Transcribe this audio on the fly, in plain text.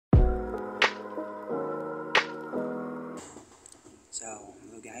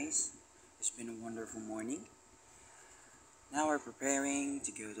Hello guys, it's been a wonderful morning. Now we're preparing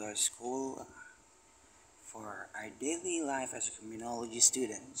to go to our school for our daily life as a criminology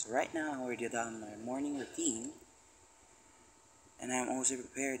student. So right now I already done my morning routine and I'm also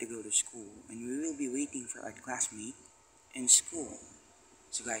prepared to go to school, and we will be waiting for our classmate in school.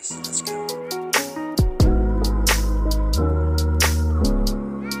 So guys, let's go.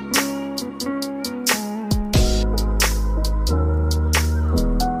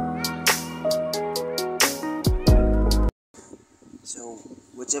 So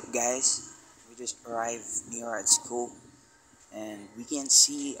what's up guys? We just arrived near at school and we can't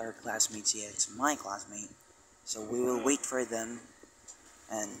see our classmates yet. It's my classmate. So we will wait for them,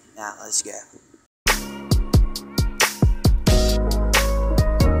 and now let's go.